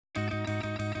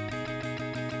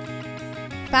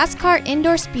Fastkart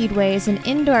Indoor Speedway is an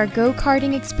indoor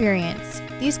go-karting experience.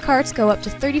 These karts go up to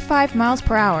 35 miles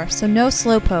per hour, so no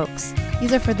slowpokes.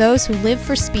 These are for those who live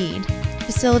for speed. The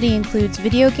facility includes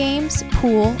video games,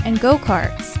 pool, and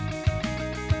go-karts.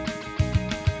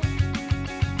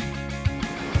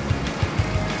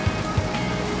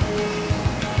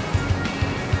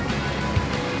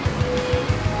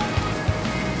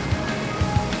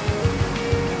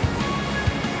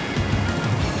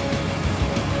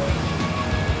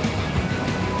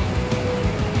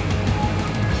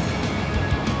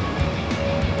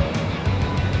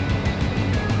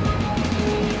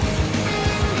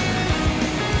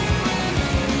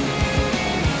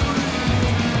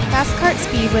 Karts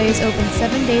Speedway is open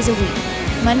 7 days a week,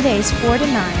 Mondays 4 to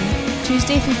 9,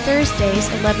 Tuesday through Thursdays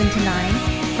 11 to 9,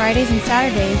 Fridays and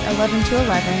Saturdays 11 to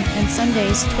 11, and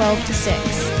Sundays 12 to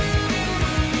 6.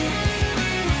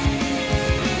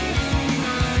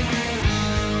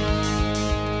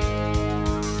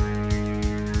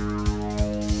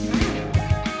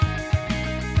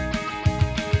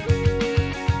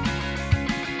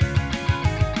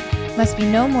 Must be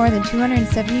no more than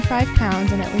 275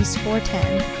 pounds and at least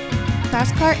 4'10".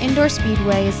 Fastkart Indoor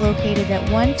Speedway is located at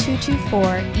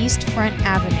 1224 East Front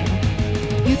Avenue.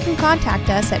 You can contact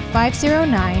us at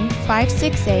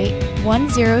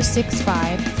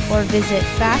 509-568-1065 or visit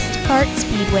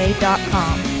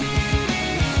fastkartspeedway.com.